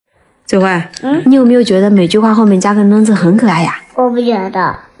子慧，你有没有觉得每句话后面加个呢字很可爱呀？我不觉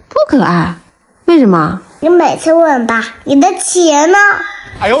得。不可爱？为什么？你每次问吧，你的钱呢？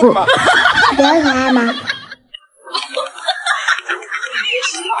哎呦我的妈！你觉得可爱吗？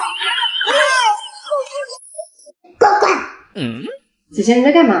乖乖。子谦你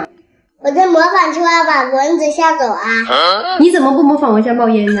在干嘛？我在模仿青蛙把蚊子吓走啊！你怎么不模仿我一下冒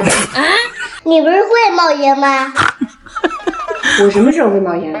烟呢？你不是会冒烟吗？我什么时候会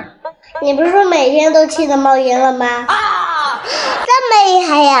冒烟了？你不是说每天都气得冒烟了吗？这么厉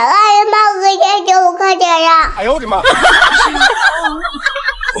害呀！那人冒个烟给我快点呀！哎呦我的妈！我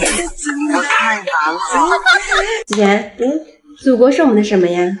太难了。子谦，祖国是我们的什么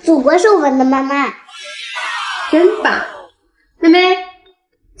呀？祖国是我们的妈妈。真棒！妹妹，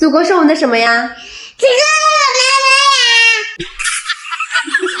祖国是我们的什么呀？祖国是我妈妈呀！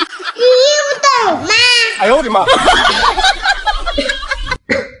你不懂吗？哎呦我的妈！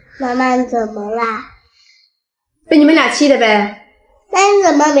妈妈你怎么啦？被你们俩气的呗。那你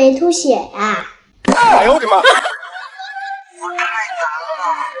怎么没吐血呀？哎呦我的妈！我太难了。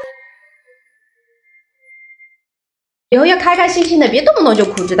以后要开开心心的，别动不动就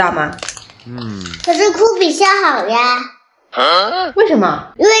哭，知道吗？可是哭比笑好呀。为什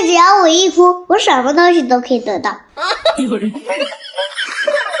么？因为只要我一哭，我什么东西都可以得到。有人。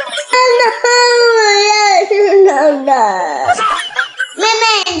妹妹，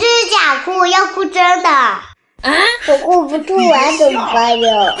这是假哭，要哭真的。我哭不出来怎么办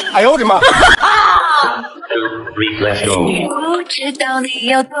呀？哎呦我的妈！我知道你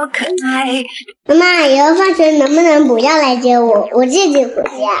有多可爱。妈妈，以后放学能不能不要来接我，我自己回家？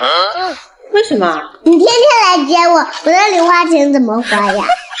为什么？你天天来接我，我的零花钱怎么花呀？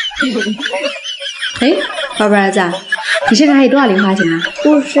哎，宝贝儿子，你身上还有多少零花钱啊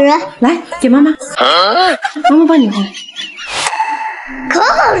50。来，给妈妈，妈妈帮你花。口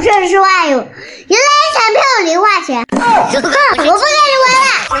口声声爱我，原来想骗我零花钱。哼，我不跟你玩了。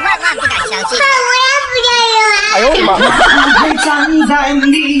我万万不敢相信。我也不跟你玩。哎呦我的妈！会站在你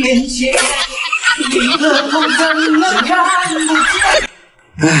面前，你的痛怎么看不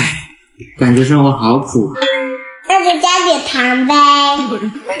见？唉，感觉生活好苦。那就加点糖呗。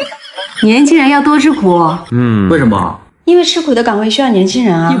年轻人要多吃苦，为什么？因为吃苦的岗位需要年轻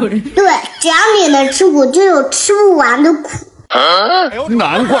人啊。对，只要你能吃苦，就有吃不完的苦。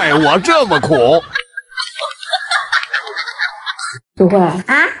难怪我这么苦。祖慧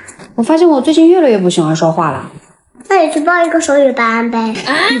啊？我发现我最近越来越不喜欢说话了。那你去报一个手语班呗。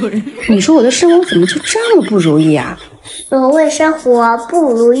你说我的生活怎么就这么不如意啊？所谓生活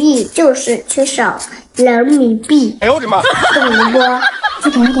不如意，就是缺少人民币。哎呦我的妈！懂了不？我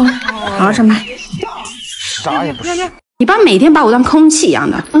懂了懂了，好好上班。啥也不是。你爸每天把我当空气一样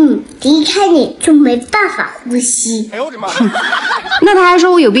的。离开你就没办法呼吸。哎呦我的妈！那他还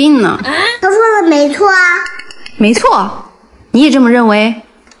说我有病呢。他说的没错啊。没错，你也这么认为？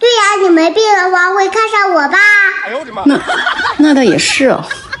对呀，你没病的话会看上我吧？哎呦我的妈！那倒也是哦。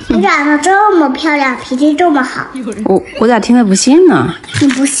你长得这么漂亮，脾气这么好，我咋听了不信呢？你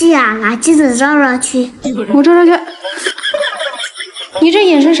不信啊？拿镜子照照去。我照照去。你这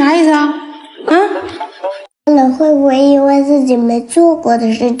眼神啥意思啊？人会不会因为自己没做过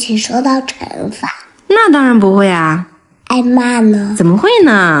的事情受到惩罚？那当然不会啊。挨骂呢？怎么会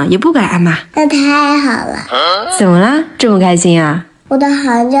呢？也不该挨骂。那太好了。怎么啦？这么开心啊？我的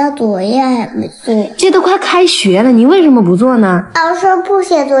寒假作业还没做。这都快开学了，你为什么不做呢？老师不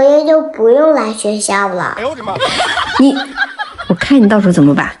写作业就不用来学校了。哎呦我的妈！我看你到时候怎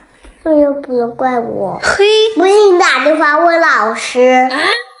么办？这又不能怪我。嘿，不信你打电话问老师。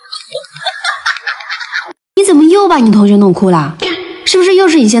你怎么又把你同学弄哭了？是不是又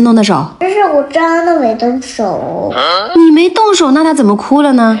是你先动的手？但是我真的没动手。你没动手，那他怎么哭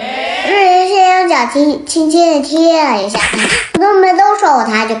了呢？是先用脚轻轻的贴了一下，我都没动手，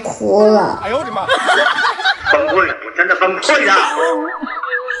他就哭了。哎呦我的妈！崩溃了，我真的崩溃了。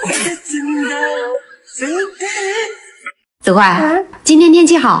子慧，今天天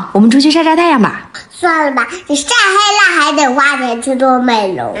气好，我们出去晒晒太阳吧。算了吧，你晒黑了还得花钱去做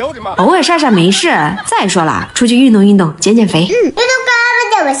美容。哎呦我的妈！偶尔晒晒没事。再说了，出去运动运动，减减肥。运动根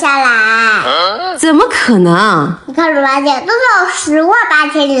本减不下来。怎么可能？你看猪八戒都走10万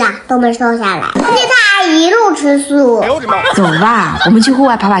8千里了，都没瘦下来，而且他还一路吃素。哎呦我的妈！走吧，我们去户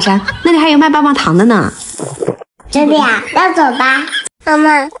外爬爬山，那里还有卖棒棒糖的呢。真的呀？那走吧。妈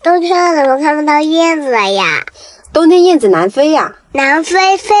妈，冬天了怎么看不到燕子了呀？冬天燕子难飞呀。南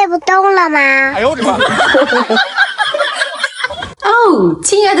飞飞不动了吗？哎呦我的妈！哦，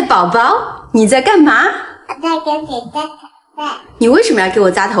亲爱的宝宝，你在干嘛？我在跟姐姐谈话。你为什么要给我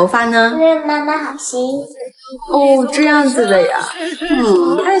扎头发呢？因为妈妈好心。哦，这样子的呀。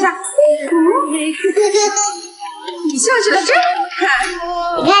看一下。你笑起来真好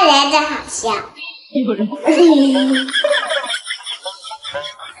看。你看人家好笑。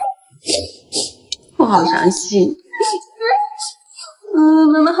我好伤心。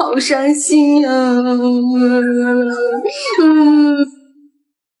妈妈好伤心呀。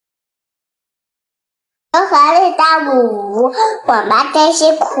我和你打舞，我妈真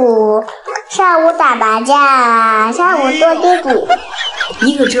辛苦。上午打麻将，下午做地鼓。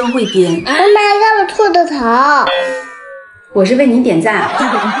你可真会编。妈妈让我秃的头。我是为你点赞。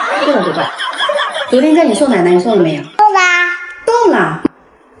对了，对吧？昨天叫你送奶奶，你送了没有？送啦。送了。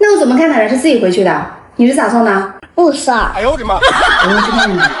那我怎么看奶奶是自己回去的？你是咋送的？不送。哎呦我的妈！我要去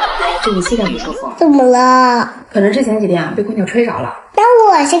看看，这你膝盖不舒服，怎么了？可能是前几天被空调吹着了。那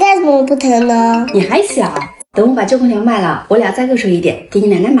我膝盖怎么不疼呢？你还小，等我把旧空调卖了，我俩再各收一点，给你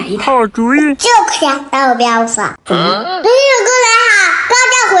奶奶买一台。好主意。旧空调，那我不要送。怎么？对有个来好，高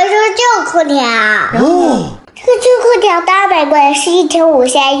价回收旧空调。然后这个旧空调800块，是1500，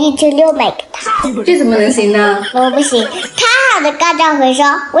现在1600给他。这怎么能行呢？我不行，太好的高价回收，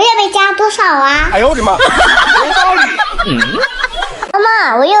我也没加多少啊。哎呦我的妈！有道理。妈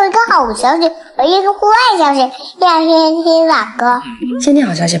妈，我有一个好消息，我有一个户外消息，你想听哪个？先听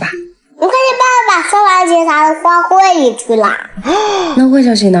好消息吧。我看见爸爸把收完钱拿到花会里去了，那坏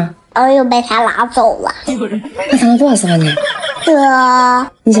消息呢？然后又被他拿走了。他藏了多少私房钱？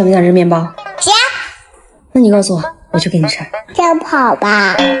你想不想吃面包？行，那你告诉我，我去给你吃。这样不好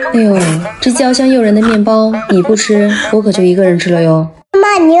吧？哎呦，这焦香诱人的面包你不吃，我可就一个人吃了哟。妈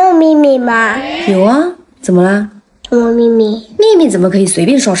妈，你有秘密吗？有啊，怎么了？什么秘密？秘密怎么可以随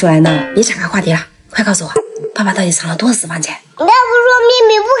便说出来呢？别岔开话题了，快告诉我，爸爸到底藏了多少私房钱？你刚不说秘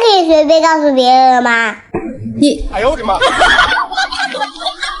密不可以随便告诉别人了吗？你，哎呦我的妈！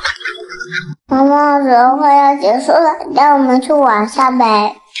妈妈，这会要结束了，带我们去玩下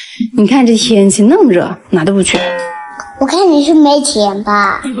呗。你看这天气那么热，哪都不去。我看你是没钱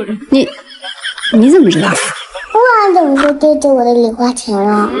吧？你怎么知道？不然怎么就对着我的零花钱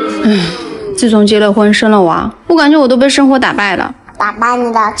了？自从结了婚生了娃，我感觉我都被生活打败了。打败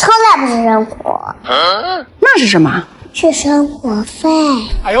你的从来不是生活，那是什么？是生活费。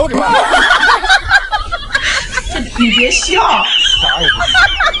哎呦我的妈！你别笑。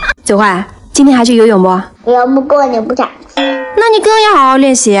九坏，今天还去游泳不？游不过你不长，那你更要好好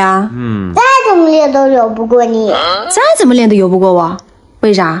练习啊！再怎么练都游不过你。再怎么练都游不过我，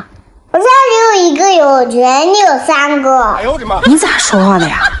为啥？我这里有1个游泳圈，你有3个。哎呦我的妈！你咋说话的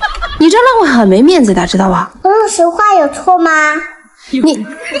呀？你这让我很没面子的，知道吧？我说实话有错吗？你这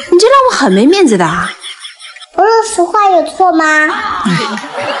让我很没面子的。我说实话有错吗？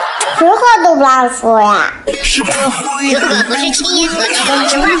实话都不让说呀。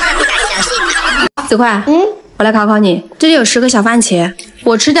子快，我来考考你，这里有10个小番茄，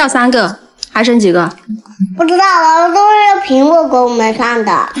我吃掉3个，还剩几个？不知道了，都是苹果给我们放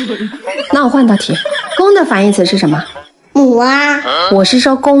的。那我换道题，公的反义词是什么？母啊。我是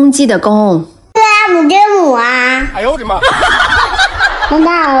说公鸡的公。对啊，母对母啊。哎呦我的妈！妈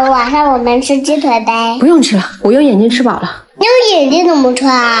妈，晚上我们吃鸡腿呗。不用吃了，我用眼睛吃饱了。你有眼睛怎么吃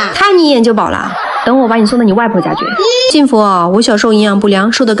啊？看你一眼就饱了。等我把你送到你外婆家去。幸福哦，我小时候营养不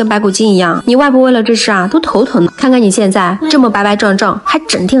良，瘦得跟白骨精一样。你外婆为了这事啊，都头疼呢。看看你现在这么白白壮壮，还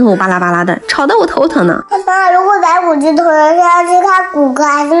整天和我巴拉巴拉的，吵得我头疼呢。妈妈，如果白骨精头是要去看骨科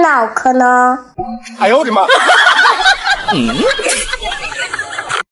还是脑科呢？哎呦我的妈！